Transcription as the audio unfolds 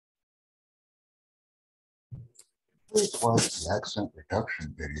This was the accent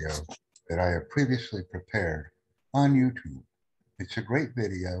reduction video that I have previously prepared on YouTube. It's a great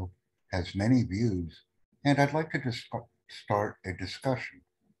video, has many views, and I'd like to start a discussion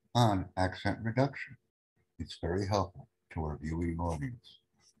on accent reduction. It's very helpful to our viewing audience.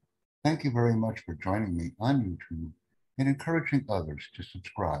 Thank you very much for joining me on YouTube and encouraging others to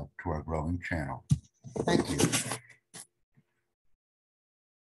subscribe to our growing channel. Thank you.